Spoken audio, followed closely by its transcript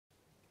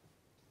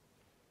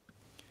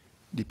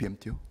DPM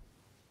Teo.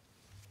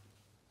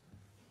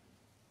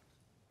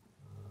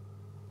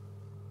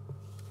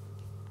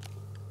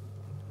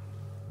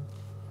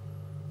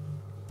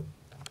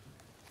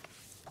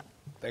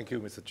 Thank you,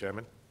 Mr.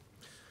 Chairman.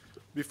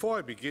 Before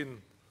I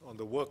begin on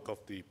the work of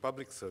the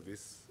public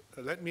service,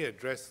 let me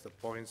address the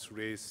points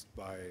raised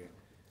by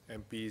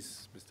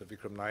MPs Mr.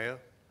 Vikram Nair,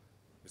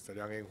 Mr.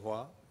 Liang Eng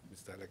Hua,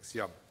 Mr. Alex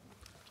Yam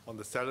on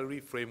the salary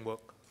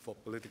framework for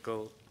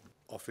political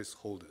office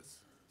holders.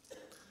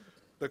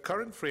 The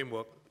current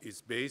framework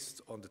is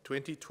based on the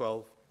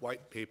 2012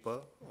 White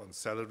Paper on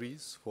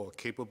Salaries for a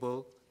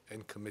Capable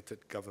and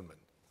Committed Government.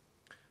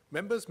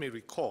 Members may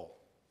recall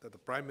that the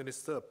Prime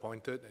Minister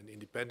appointed an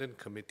independent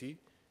committee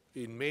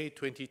in May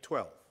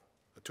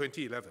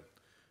 2011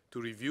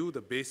 to review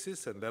the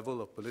basis and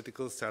level of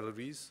political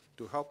salaries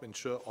to help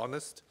ensure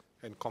honest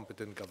and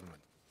competent government.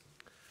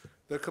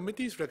 The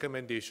committee's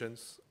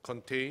recommendations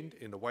contained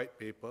in the White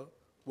Paper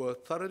were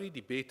thoroughly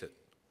debated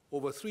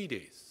over 3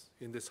 days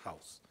in this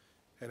House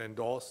and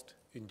endorsed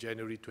in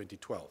January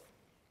 2012.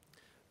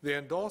 The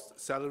endorsed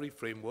salary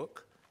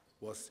framework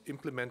was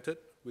implemented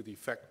with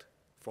effect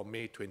from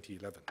May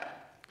 2011.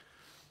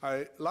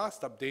 I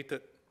last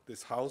updated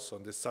this House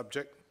on this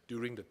subject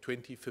during the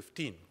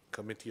 2015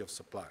 Committee of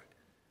Supply,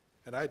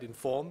 and I had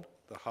informed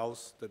the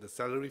House that the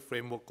salary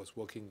framework was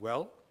working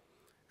well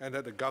and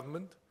that the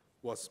government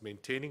was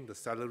maintaining the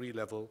salary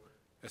level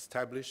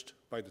established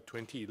by the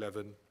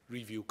 2011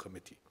 Review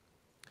Committee.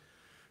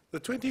 The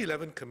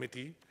 2011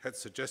 committee had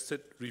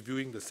suggested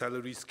reviewing the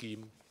salary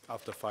scheme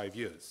after 5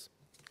 years.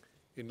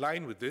 In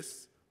line with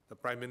this, the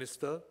Prime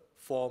Minister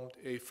formed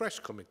a fresh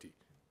committee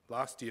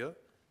last year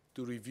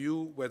to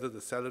review whether the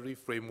salary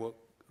framework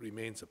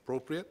remains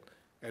appropriate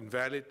and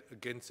valid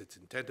against its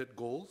intended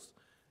goals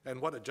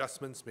and what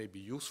adjustments may be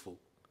useful,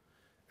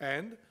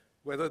 and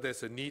whether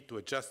there's a need to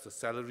adjust the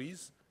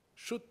salaries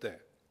should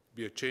there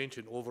be a change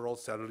in overall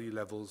salary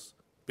levels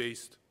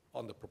based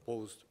on the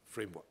proposed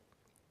framework.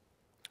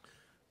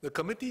 The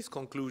committee's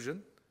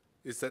conclusion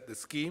is that the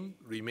scheme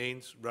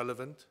remains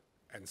relevant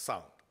and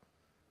sound,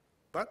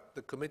 but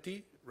the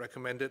committee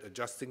recommended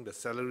adjusting the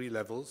salary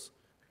levels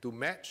to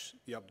match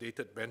the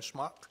updated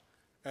benchmark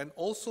and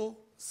also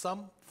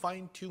some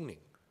fine-tuning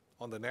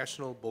on the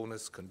national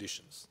bonus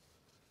conditions.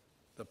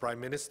 The Prime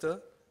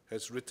Minister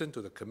has written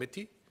to the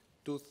committee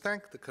to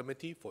thank the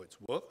committee for its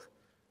work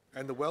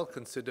and the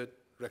well-considered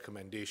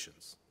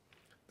recommendations.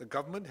 The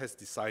government has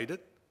decided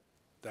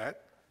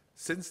that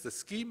since the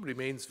scheme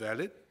remains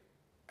valid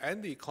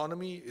and the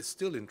economy is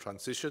still in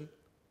transition,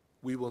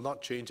 we will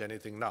not change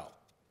anything now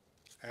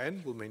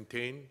and will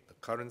maintain the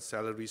current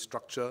salary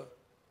structure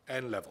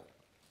and level.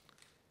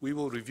 We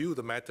will review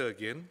the matter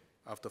again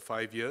after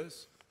 5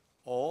 years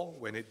or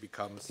when it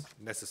becomes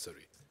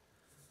necessary.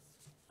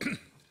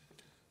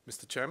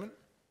 Mr. Chairman,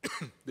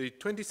 the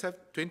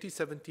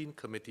 2017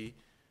 committee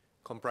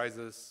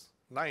comprises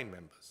 9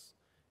 members,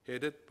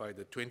 headed by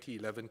the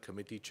 2011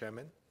 committee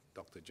chairman,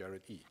 Dr.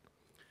 Jared Yee.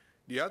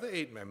 The other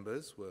 8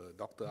 members were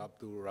Dr.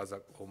 Abdul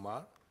Razak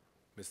Omar,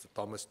 Mr.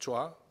 Thomas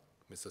Chua,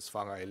 Mrs.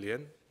 Fang Ai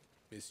Lian,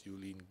 Ms.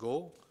 Yulin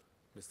Goh,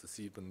 Mr.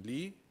 Stephen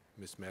Lee,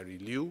 Ms. Mary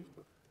Liu,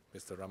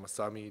 Mr.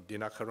 Ramasamy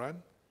Dinakaran,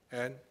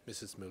 and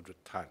Mrs.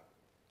 Mildred Tan.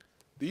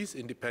 These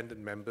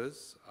independent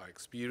members are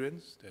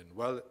experienced and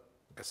well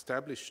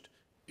established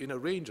in a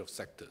range of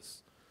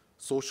sectors: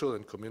 social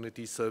and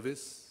community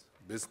service,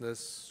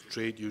 business,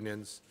 trade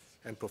unions,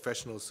 and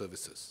professional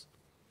services.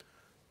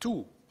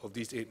 2 of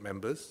these 8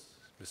 members,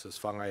 Mrs.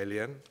 Fang Ai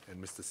Lian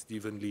and Mr.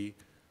 Stephen Lee,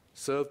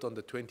 served on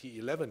the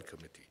 2011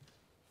 committee,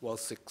 while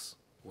 6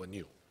 were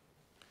new.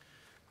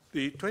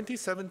 The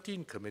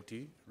 2017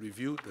 committee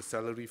reviewed the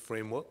salary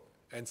framework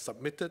and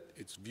submitted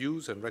its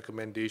views and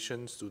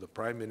recommendations to the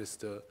Prime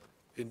Minister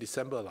in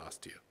December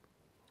last year.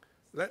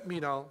 Let me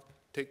now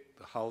take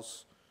the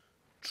House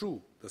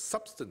through the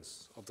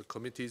substance of the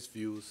committee's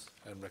views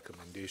and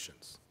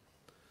recommendations.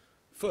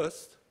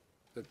 First,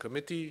 the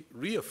committee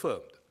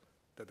reaffirmed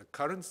that the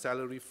current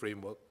salary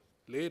framework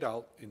laid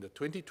out in the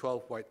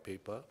 2012 White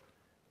Paper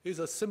is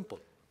a simple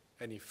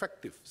and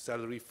effective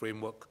salary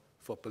framework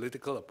for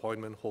political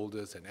appointment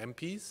holders and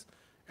MPs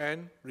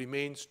and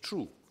remains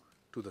true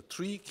to the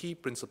 3 key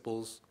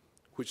principles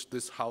which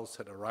this House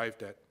had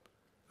arrived at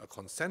a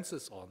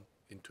consensus on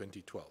in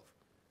 2012.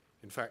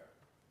 In fact,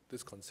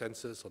 this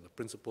consensus on the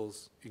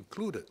principles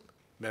included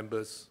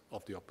members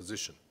of the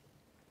opposition.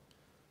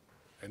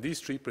 And these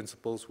 3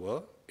 principles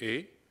were: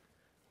 A,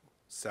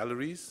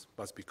 salaries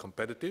must be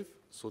competitive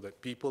so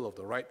that people of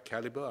the right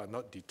caliber are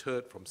not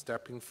deterred from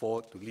stepping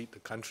forward to lead the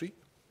country.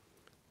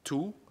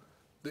 2,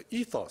 the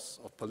ethos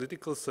of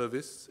political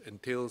service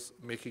entails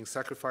making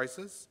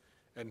sacrifices,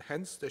 and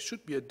hence there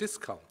should be a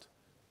discount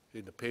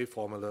in the pay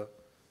formula.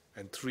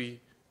 And 3,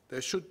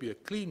 there should be a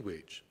clean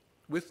wage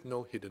with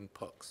no hidden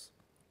perks.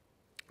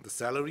 The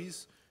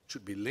salaries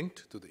should be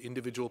linked to the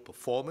individual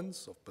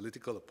performance of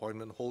political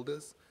appointment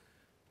holders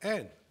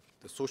and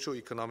the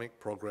socio-economic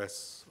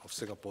progress of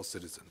Singapore's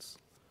citizens.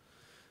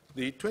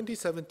 The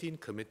 2017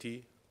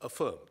 committee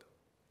affirmed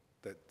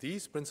that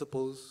these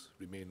principles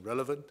remain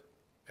relevant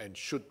and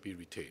should be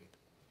retained.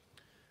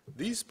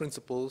 These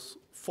principles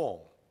form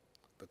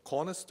the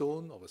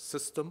cornerstone of a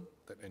system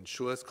that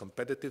ensures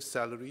competitive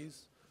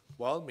salaries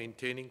while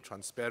maintaining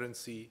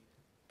transparency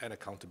and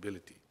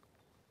accountability.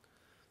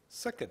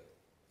 Second,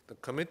 the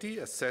committee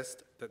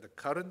assessed that the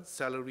current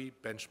salary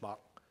benchmark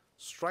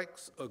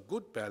strikes a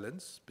good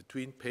balance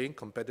between paying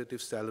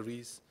competitive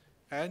salaries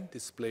and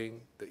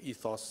displaying the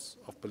ethos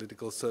of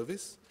political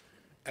service,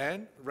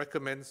 and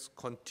recommends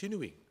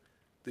continuing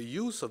the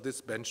use of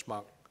this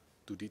benchmark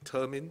to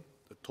determine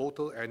the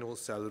total annual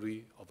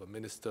salary of a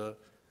minister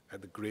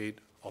at the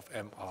grade of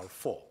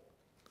MR4.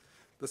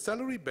 The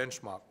salary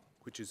benchmark,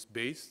 which is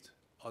based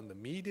on the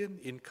median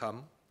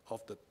income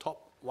of the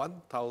top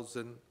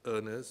 1,000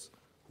 earners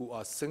who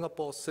are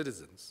Singapore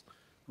citizens,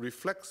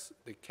 reflects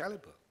the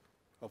caliber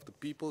of the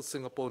people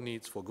Singapore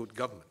needs for good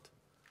government,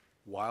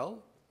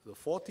 while the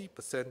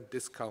 40%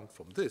 discount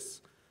from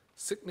this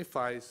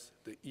signifies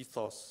the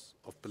ethos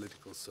of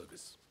political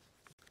service.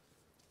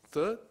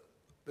 Third,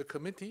 the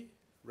committee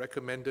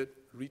recommended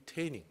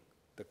retaining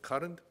the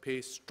current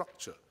pay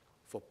structure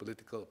for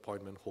political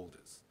appointment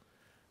holders.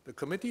 The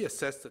committee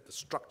assessed that the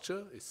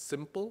structure is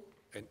simple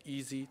and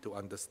easy to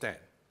understand.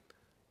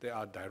 There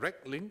are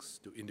direct links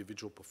to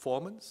individual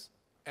performance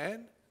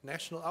and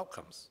national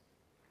outcomes.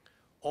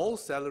 All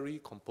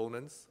salary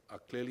components are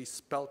clearly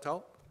spelled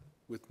out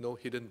with no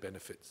hidden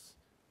benefits,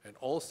 and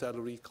all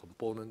salary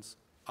components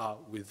are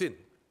within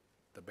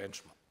the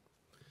benchmark.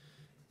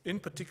 In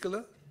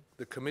particular,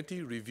 the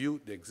committee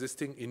reviewed the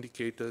existing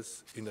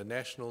indicators in the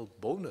national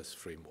bonus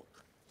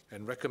framework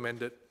and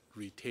recommended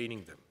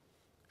retaining them,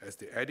 as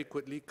they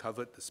adequately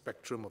covered the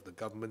spectrum of the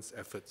government's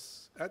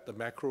efforts at the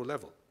macro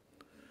level.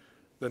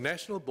 The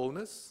national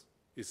bonus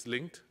is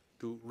linked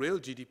to real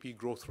GDP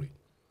growth rate,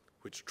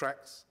 which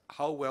tracks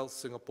how well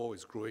Singapore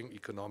is growing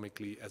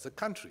economically as a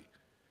country,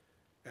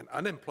 and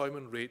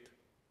unemployment rate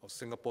of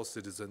Singapore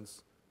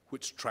citizens,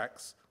 which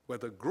tracks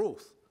whether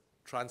growth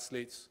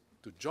translates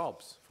to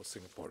jobs for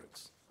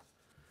Singaporeans.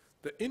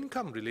 The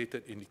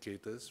income-related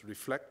indicators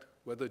reflect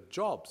whether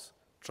jobs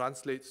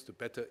translates to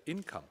better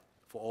income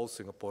for all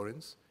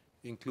Singaporeans,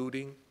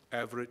 including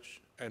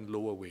average and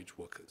lower wage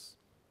workers.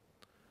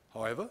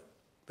 However,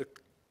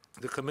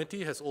 the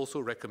committee has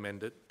also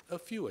recommended a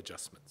few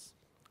adjustments.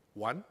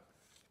 One,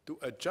 to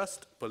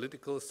adjust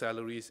political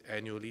salaries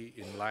annually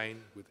in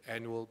line with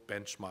annual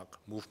benchmark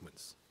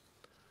movements.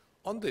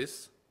 On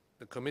this,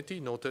 the committee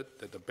noted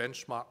that the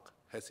benchmark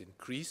has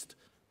increased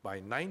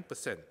by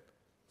 9%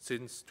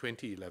 since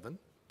 2011,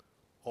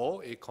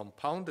 or a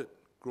compounded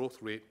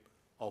growth rate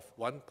of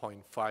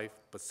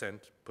 1.5%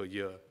 per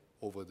year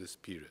over this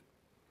period.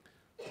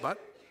 But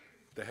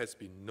there has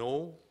been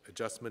no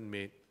adjustment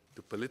made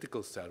to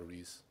political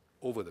salaries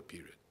over the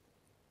period.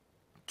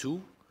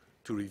 Two,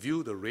 to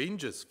review the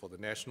ranges for the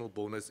national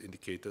bonus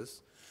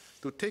indicators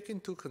to take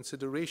into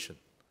consideration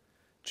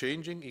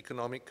changing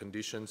economic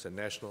conditions and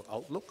national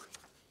outlook.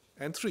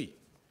 And three,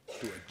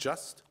 to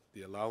adjust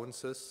the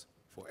allowances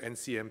for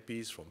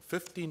NCMPs from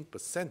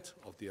 15%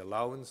 of the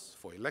allowance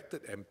for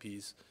elected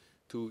MPs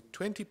to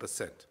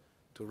 20%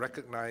 to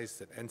recognize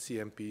that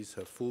NCMPs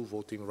have full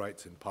voting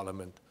rights in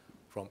Parliament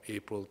from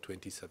April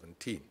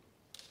 2017.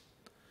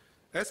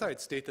 As I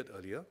had stated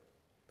earlier,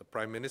 the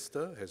Prime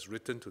Minister has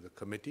written to the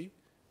committee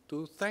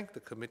to thank the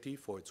committee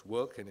for its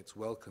work and its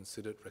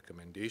well-considered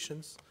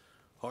recommendations.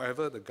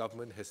 However, the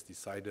government has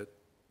decided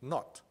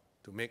not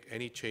to make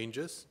any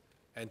changes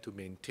and to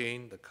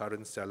maintain the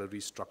current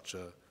salary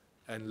structure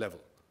and level.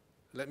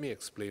 Let me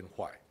explain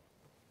why.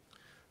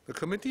 The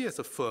committee has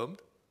affirmed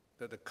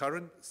that the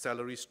current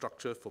salary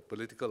structure for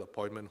political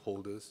appointment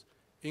holders,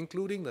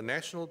 including the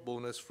national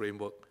bonus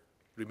framework,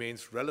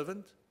 remains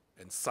relevant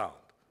and sound.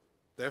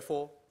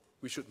 Therefore,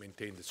 we should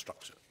maintain this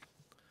structure.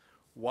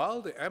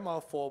 While the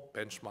MR4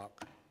 benchmark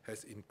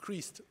has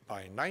increased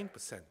by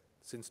 9%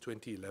 since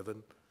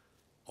 2011,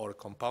 or a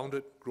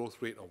compounded growth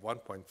rate of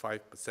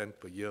 1.5%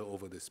 per year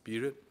over this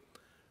period,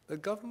 the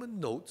government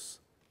notes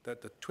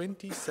that the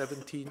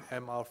 2017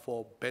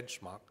 MR4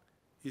 benchmark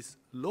is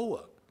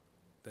lower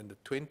than the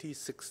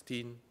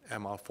 2016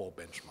 MR4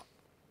 benchmark.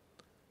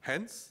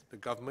 Hence, the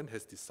government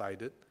has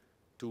decided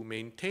to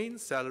maintain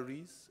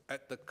salaries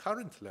at the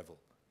current level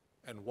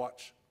and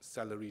watch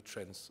salary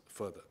trends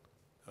further.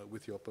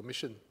 With your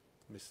permission,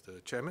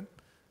 Mr. Chairman,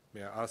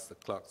 may I ask the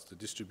clerks to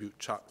distribute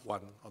Chart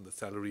 1 on the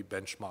salary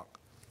benchmark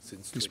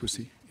since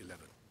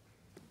 2011.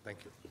 Thank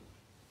you.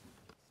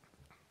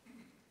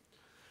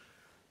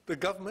 The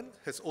government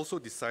has also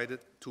decided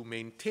to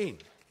maintain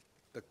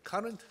the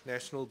current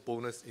national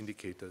bonus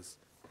indicators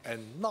and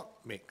not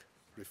make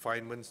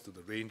refinements to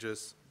the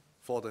ranges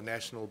for the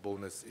national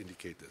bonus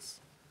indicators.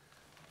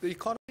 The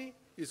economy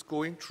is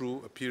going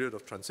through a period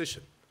of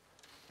transition,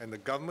 and the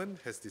government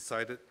has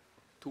decided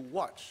to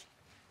watch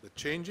the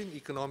changing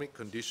economic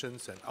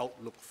conditions and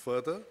outlook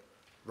further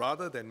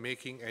rather than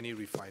making any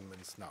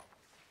refinements now.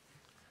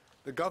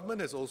 The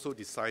government has also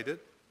decided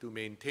to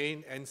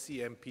maintain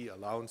NCMP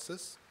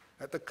allowances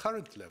at the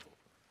current level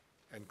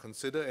and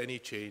consider any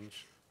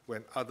change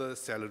when other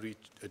salary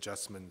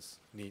adjustments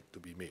need to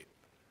be made.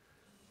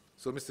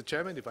 So, Mr.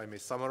 Chairman, if I may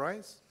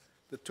summarize,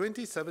 The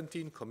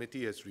 2017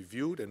 committee has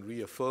reviewed and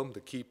reaffirmed the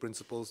key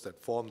principles that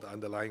form the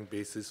underlying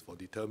basis for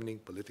determining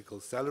political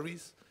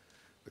salaries.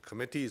 The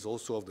committee is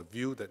also of the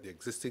view that the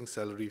existing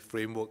salary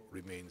framework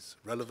remains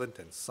relevant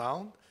and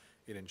sound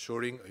in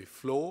ensuring a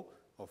flow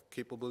of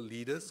capable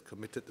leaders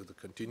committed to the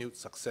continued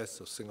success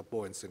of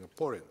Singapore and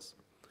Singaporeans.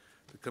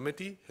 The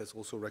committee has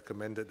also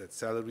recommended that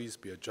salaries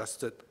be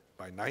adjusted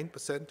by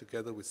 9%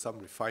 together with some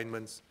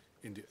refinements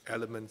in the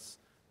elements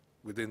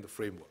within the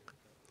framework.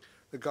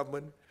 The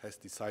government has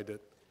decided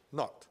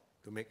not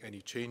to make any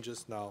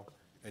changes now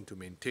and to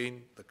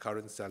maintain the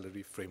current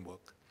salary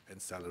framework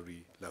and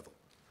salary level.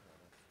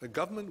 The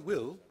government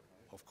will,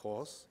 of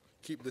course,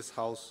 keep this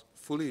House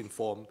fully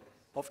informed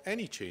of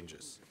any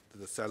changes to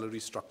the salary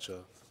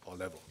structure or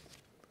level.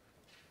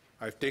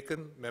 I've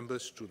taken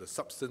members through the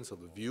substance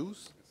of the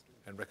views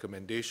and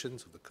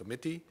recommendations of the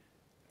committee.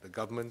 The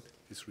government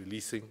is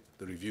releasing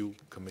the review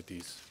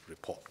committee's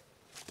report.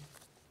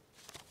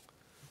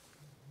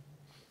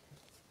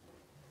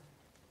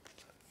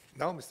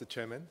 Now, Mr.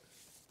 Chairman,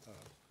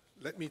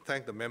 let me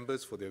thank the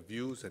members for their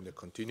views and their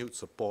continued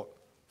support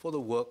for the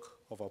work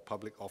of our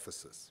public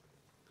officers.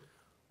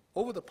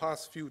 Over the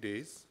past few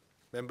days,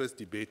 members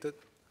debated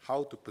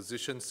how to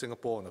position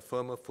Singapore on a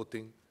firmer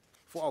footing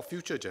for our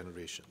future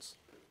generations.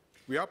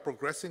 We are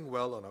progressing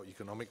well on our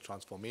economic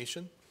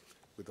transformation,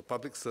 with the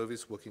public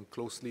service working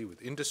closely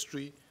with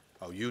industry,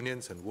 our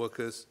unions and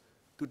workers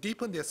to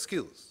deepen their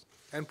skills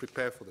and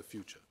prepare for the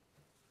future.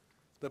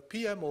 The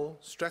PMO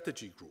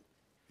Strategy Group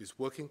is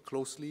working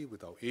closely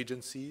with our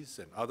agencies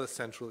and other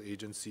central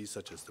agencies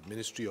such as the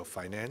Ministry of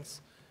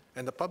Finance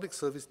and the Public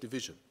Service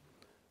Division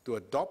to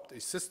adopt a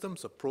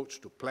systems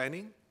approach to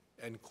planning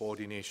and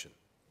coordination.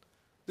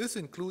 This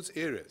includes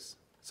areas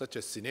such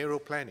as scenario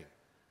planning,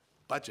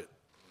 budget,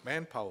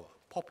 manpower,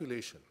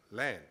 population,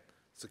 land,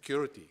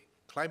 security,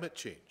 climate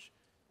change,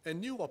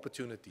 and new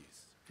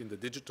opportunities in the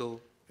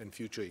digital and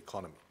future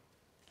economy.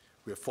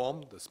 We have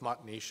formed the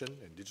Smart Nation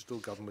and Digital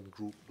Government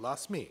Group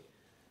last May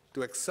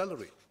to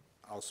accelerate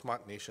our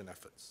Smart Nation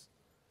efforts.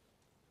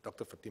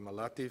 Dr. Fatimah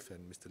Latif and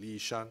Mr. Lee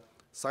Yi-shan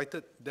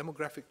cited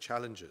demographic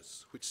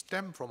challenges which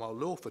stem from our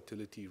low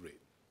fertility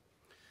rate.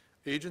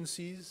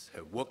 Agencies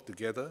have worked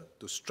together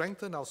to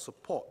strengthen our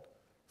support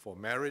for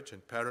marriage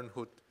and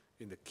parenthood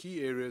in the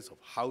key areas of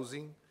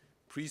housing,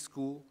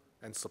 preschool,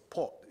 and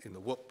support in the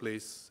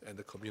workplace and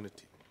the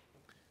community.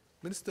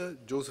 Minister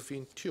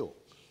Josephine Teo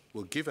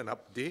will give an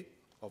update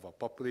of our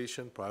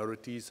population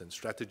priorities and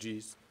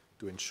strategies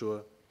to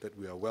ensure that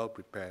we are well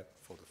prepared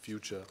for the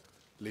future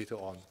later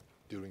on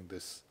during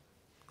this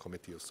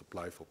Committee of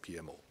Supply for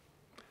PMO.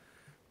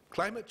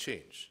 Climate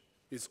change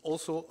is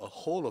also a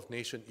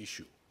whole-of-nation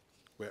issue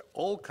where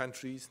all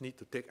countries need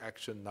to take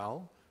action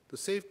now to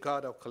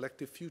safeguard our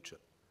collective future.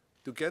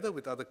 Together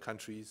with other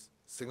countries,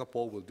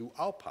 Singapore will do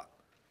our part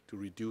to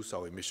reduce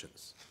our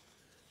emissions.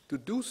 To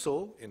do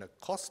so in a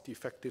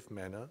cost-effective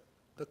manner,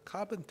 the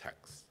carbon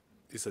tax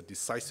is a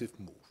decisive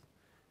move.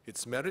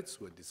 Its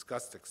merits were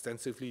discussed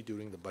extensively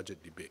during the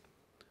budget debate.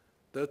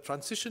 The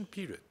transition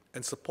period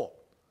and support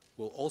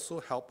will also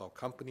help our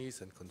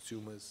companies and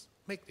consumers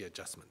make the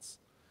adjustments.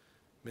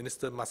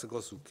 Minister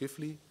Masagos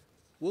Zulkifli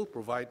will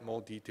provide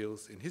more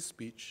details in his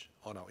speech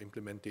on our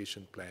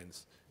implementation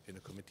plans in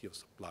the Committee of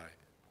Supply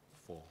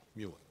for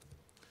MUA.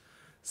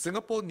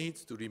 Singapore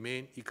needs to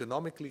remain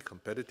economically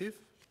competitive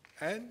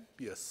and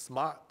be a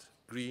smart,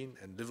 green,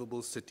 and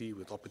livable city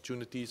with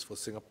opportunities for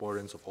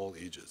Singaporeans of all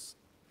ages.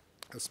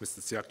 As Mr.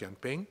 Seah Kian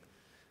Peng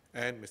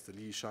and Mr.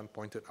 Lee Yi-shan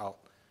pointed out,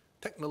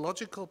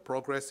 technological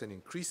progress and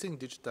increasing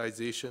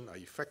digitization are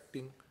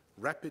effecting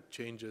rapid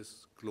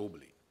changes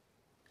globally.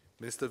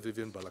 Minister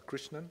Vivian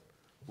Balakrishnan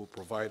will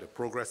provide a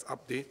progress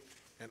update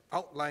and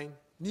outline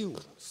new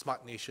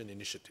Smart Nation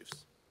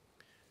initiatives.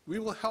 We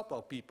will help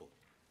our people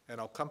and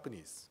our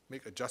companies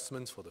make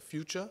adjustments for the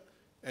future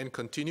and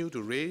continue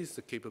to raise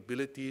the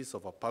capabilities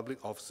of our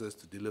public officers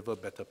to deliver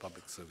better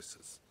public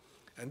services.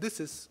 And this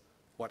is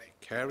what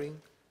a caring,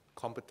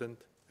 competent,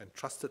 and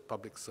trusted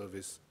public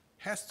service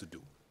has to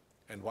do,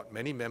 and what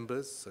many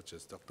members, such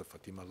as Dr.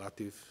 Fatimah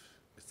Latif,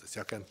 Mr.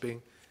 Seah Kian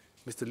Peng,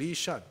 Mr. Lee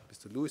Yi-shan,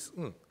 Mr. Louis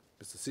Ng,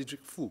 Mr.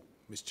 Cedric Foo,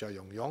 Ms. Chia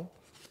Yong Yong,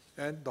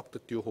 and Dr.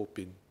 Teo Ho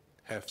Pin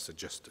have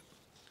suggested.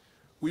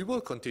 We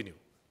will continue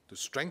to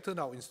strengthen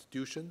our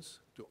institutions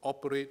to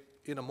operate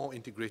in a more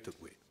integrated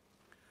way.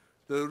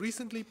 The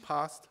recently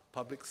passed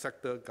Public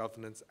Sector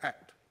Governance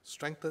Act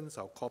strengthens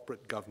our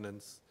corporate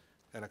governance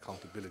and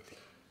accountability.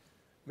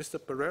 Mr.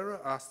 Pereira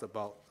asked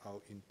about our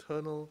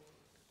internal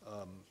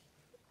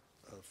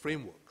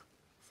framework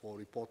for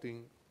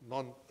reporting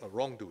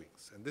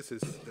wrongdoings, and this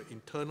is the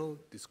internal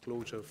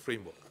disclosure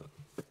framework.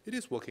 It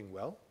is working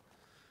well.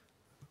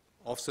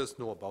 Officers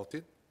know about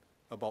it.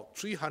 About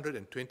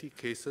 320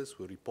 cases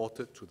were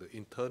reported to the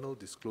internal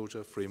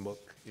disclosure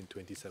framework in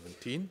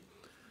 2017.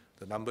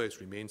 The number has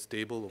remained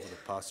stable over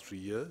the past 3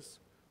 years.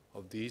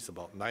 Of these,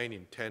 about 9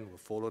 in 10 were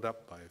followed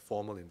up by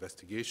formal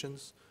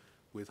investigations,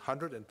 with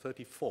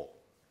 134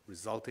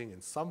 resulting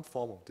in some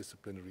form of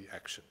disciplinary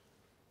action.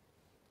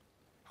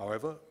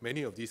 However,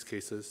 many of these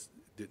cases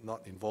did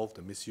not involve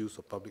the misuse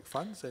of public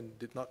funds and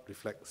did not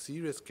reflect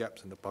serious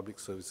gaps in the public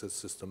services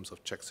systems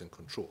of checks and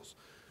controls.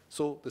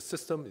 So the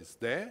system is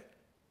there,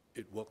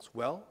 it works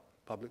well,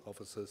 public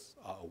officers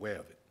are aware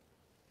of it.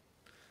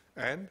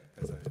 And,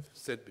 as I've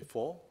said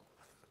before,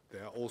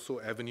 there are also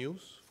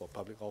avenues for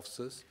public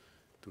officers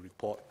to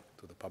report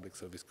to the Public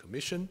Service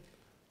Commission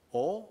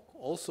or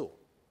also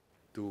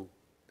to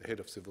the head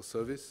of civil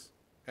service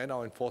and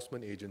our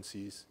enforcement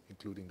agencies,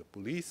 including the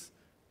police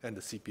and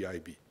the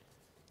CPIB.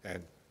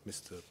 And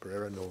Mr.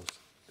 Pereira knows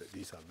that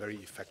these are very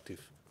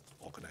effective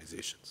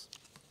organizations.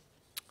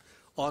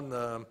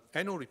 On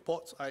annual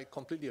reports, I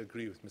completely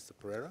agree with Mr.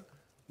 Pereira.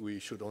 We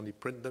should only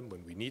print them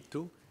when we need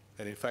to.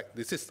 And in fact,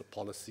 this is the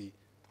policy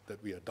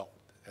that we adopt.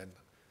 And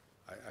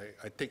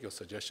I take your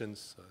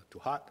suggestions to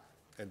heart,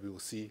 and we will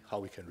see how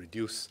we can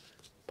reduce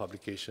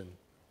publication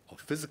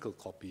of physical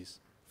copies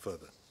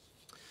further.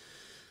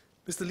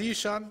 Mr. Lee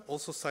Shan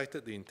also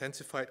cited the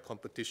intensified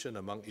competition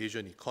among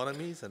Asian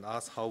economies and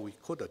asked how we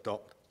could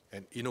adopt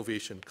an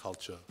innovation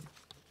culture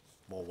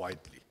more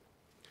widely.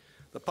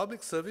 The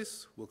public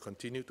service will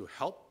continue to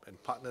help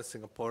and partner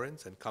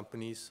Singaporeans and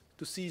companies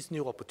to seize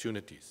new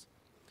opportunities.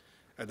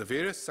 As the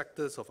various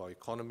sectors of our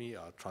economy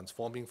are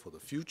transforming for the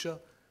future,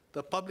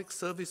 the public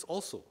service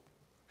also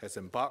has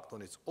embarked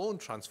on its own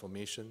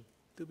transformation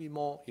to be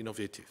more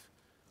innovative,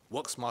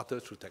 work smarter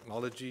through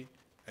technology,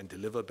 and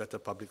deliver better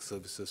public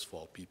services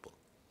for our people.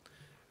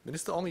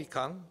 Minister Ong Ye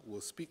Kung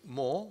will speak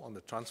more on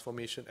the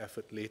transformation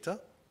effort later,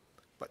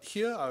 but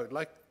here I would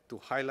like to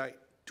highlight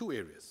two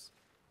areas.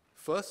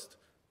 First,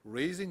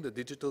 raising the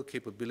digital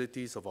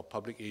capabilities of our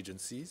public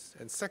agencies,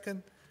 and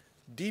second,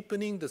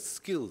 deepening the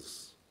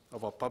skills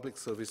of our public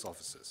service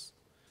officers.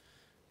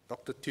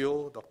 Dr.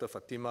 Teo, Dr.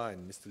 Fatima,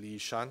 and Mr. Lee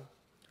Shan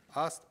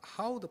asked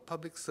how the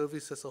public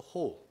service as a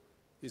whole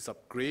is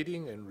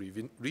upgrading and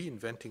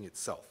reinventing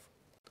itself.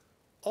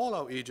 All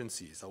our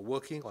agencies are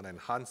working on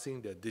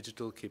enhancing their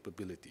digital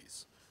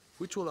capabilities,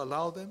 which will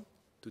allow them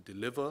to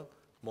deliver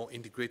more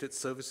integrated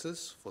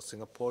services for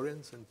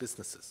Singaporeans and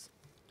businesses.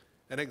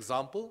 An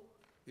example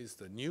is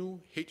the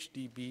new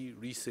HDB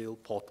resale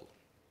portal.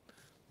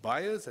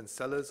 Buyers and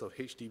sellers of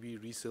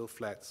HDB resale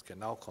flats can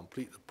now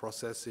complete the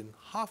process in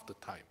half the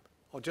time,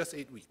 or just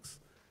 8 weeks,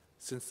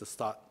 since the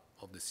start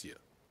of this year.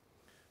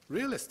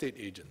 Real estate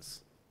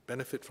agents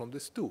benefit from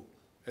this too,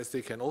 as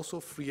they can also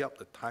free up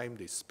the time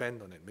they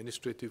spend on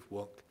administrative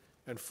work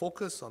and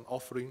focus on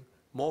offering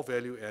more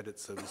value-added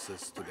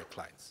services to their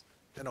clients.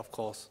 And of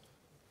course,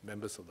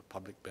 members of the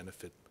public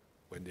benefit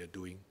when they're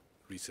doing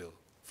resale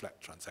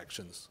flat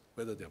transactions,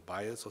 whether they're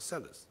buyers or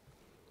sellers.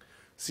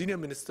 Senior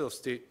Minister of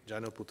State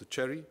Janil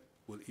Puthucheary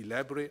will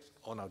elaborate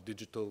on our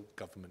digital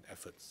government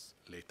efforts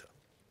later.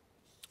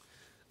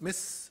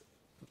 Ms.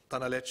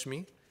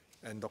 Thanalakshmi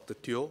and Dr.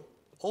 Teo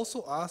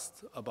also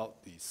asked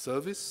about the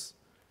service,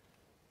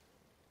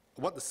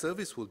 what the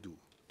service will do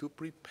to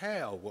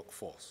prepare our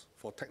workforce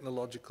for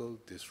technological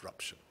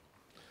disruption.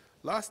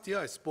 Last year,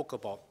 I spoke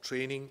about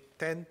training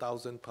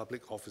 10,000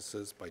 public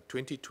officers by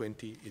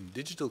 2020 in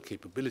digital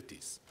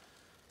capabilities,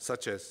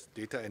 such as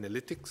data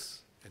analytics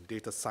and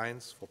data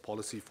science for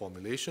policy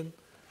formulation,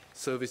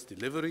 service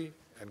delivery,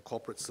 and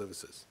corporate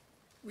services.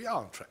 We are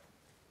on track.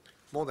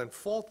 More than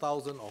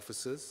 4,000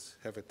 officers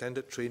have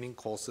attended training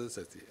courses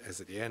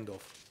as at the end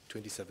of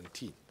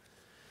 2017.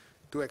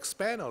 To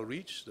expand our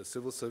reach, the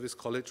Civil Service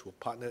College will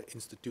partner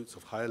institutes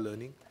of higher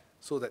learning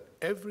so that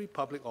every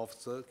public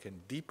officer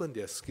can deepen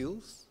their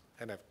skills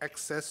and have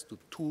access to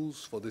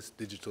tools for this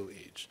digital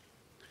age.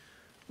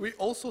 We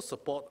also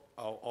support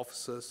our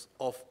officers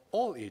of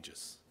all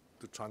ages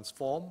to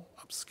transform,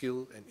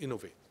 upskill, and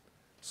innovate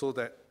so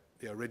that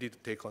they are ready to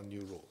take on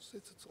new roles.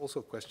 It's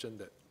also a question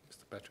that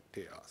Mr. Patrick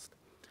Tay asked.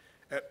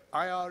 At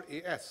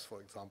IRAS,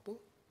 for example,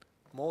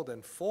 more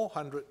than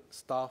 400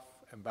 staff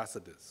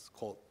ambassadors,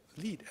 called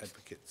lead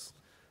advocates,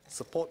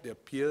 support their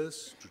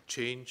peers to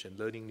change and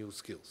learning new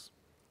skills.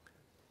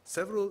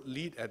 Several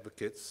lead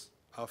advocates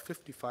are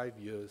 55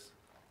 years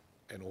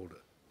and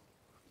older.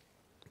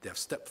 They have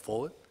stepped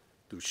forward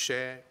to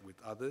share with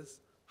others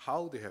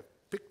how they have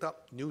picked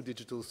up new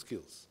digital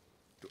skills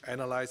to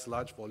analyze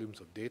large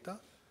volumes of data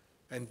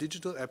and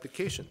digital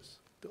applications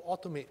to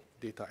automate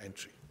data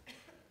entry.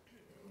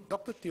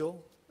 Dr. Teo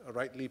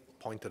rightly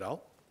pointed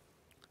out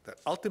that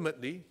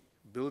ultimately,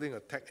 building a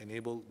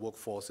tech-enabled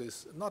workforce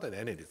is not an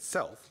end in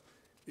itself.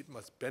 It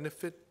must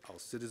benefit our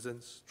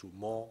citizens through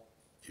more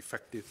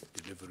effective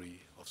delivery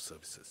of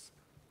services.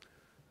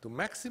 To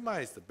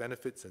maximize the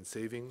benefits and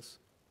savings,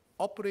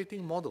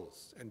 operating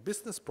models and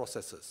business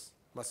processes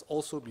must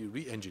also be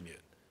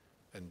re-engineered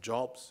and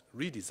jobs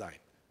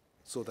redesigned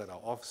so that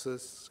our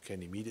officers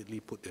can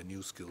immediately put their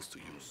new skills to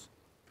use.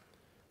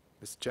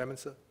 Mr. Chairman,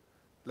 sir,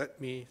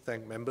 let me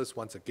thank members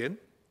once again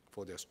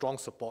for their strong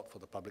support for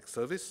the public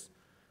service.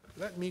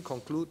 Let me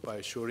conclude by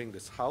assuring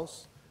this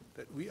House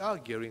that we are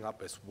gearing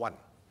up as one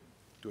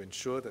to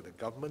ensure that the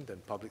government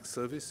and public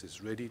service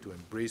is ready to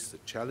embrace the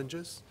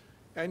challenges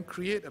and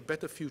create a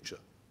better future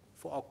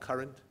for our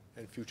current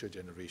and future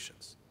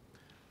generations.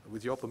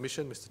 With your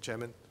permission, Mr.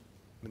 Chairman,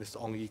 Minister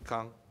Ong Ye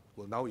Kung will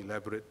will now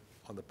elaborate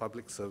on the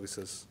public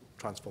services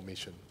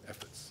transformation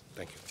efforts.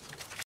 Thank you.